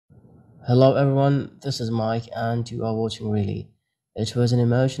Hello everyone, this is Mike and you are watching Really. It was an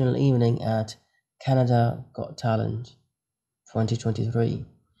emotional evening at Canada Got Talent 2023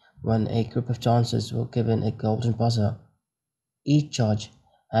 when a group of dancers were given a golden buzzer. Each judge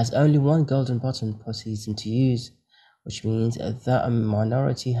has only one golden button per season to use, which means that a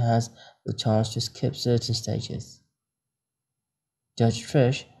minority has the chance to skip certain stages. Judge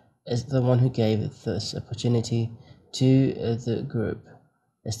Trish is the one who gave this opportunity to the group.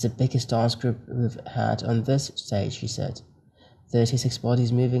 It's the biggest dance group we've had on this stage, she said. 36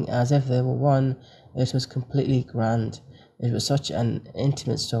 bodies moving as if they were one. It was completely grand. It was such an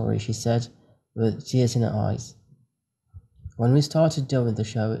intimate story, she said, with tears in her eyes. When we started doing the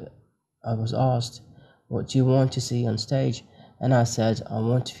show, I was asked, "What do you want to see on stage?" And I said, "I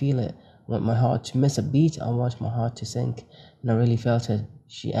want to feel it. I want my heart to miss a beat. I want my heart to sink." And I really felt it,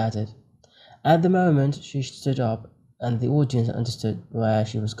 she added. At the moment she stood up and the audience understood where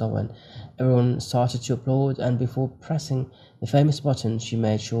she was going. Everyone started to applaud, and before pressing the famous button, she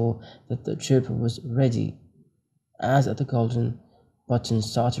made sure that the troupe was ready. As the golden button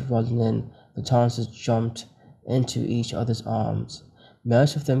started rolling in, the dancers jumped into each other's arms,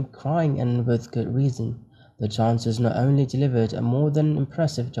 most of them crying, and with good reason. The dancers not only delivered a more than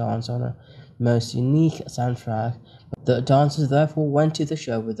impressive dance on a most unique soundtrack, but the dancers therefore went to the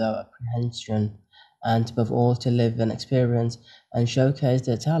show without apprehension, and above all to live an experience and showcase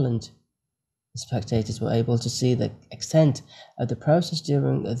their talent. The spectators were able to see the extent of the process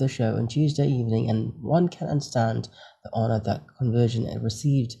during the show on Tuesday evening, and one can understand the honor that conversion it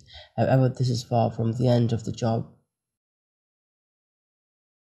received. However, this is far from the end of the job.